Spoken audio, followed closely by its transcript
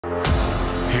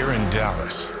Here in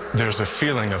Dallas, there's a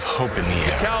feeling of hope in the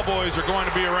air. The Cowboys are going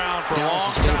to be around for a long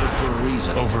Dallas is favored time. for a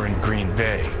reason. Over in Green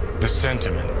Bay, the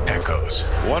sentiment echoes.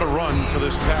 What a run for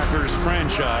this Packers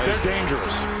franchise. They're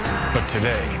dangerous. But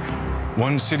today,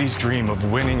 one city's dream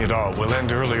of winning it all will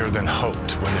end earlier than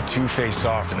hoped when the two face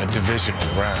off in the divisional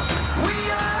round.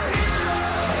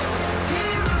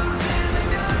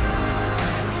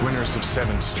 Winners of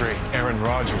 7 straight, Aaron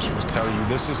Rodgers will tell you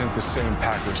this isn't the same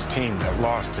Packers team that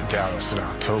lost to Dallas in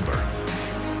October.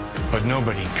 But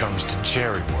nobody comes to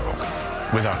Jerry World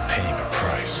without paying a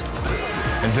price.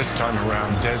 And this time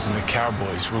around, Dez and the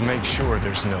Cowboys will make sure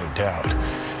there's no doubt.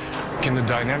 Can the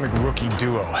dynamic rookie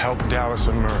duo help Dallas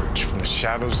emerge from the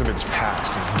shadows of its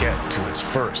past and get to its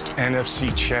first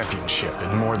NFC championship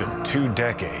in more than 2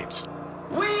 decades?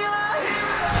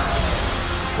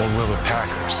 Or will the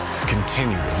Packers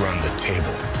continue to run the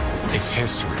table? Its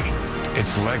history,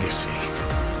 its legacy,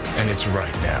 and its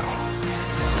right now.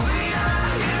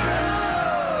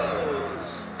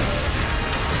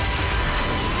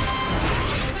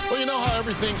 Well, you know how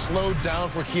everything slowed down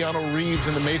for Keanu Reeves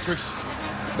in The Matrix?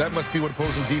 That must be what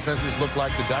opposing defenses look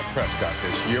like to Dak Prescott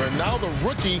this year. And now the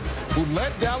rookie who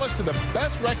led Dallas to the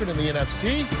best record in the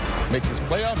NFC makes his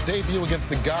playoff debut against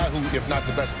the guy who, if not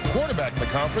the best quarterback in the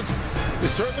conference,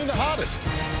 is certainly the hottest.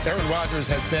 Aaron Rodgers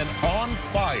has been on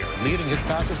fire, leading his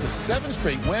Packers to 7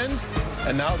 straight wins,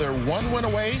 and now they're 1 win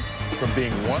away from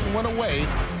being 1 win away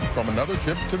from another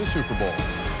trip to the Super Bowl.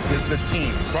 Is the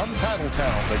team from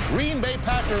Titletown, the Green Bay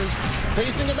Packers,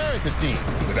 facing America's team,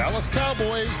 the Dallas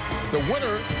Cowboys. The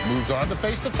winner moves on to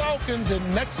face the Falcons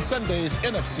in next Sunday's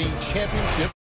NFC Championship.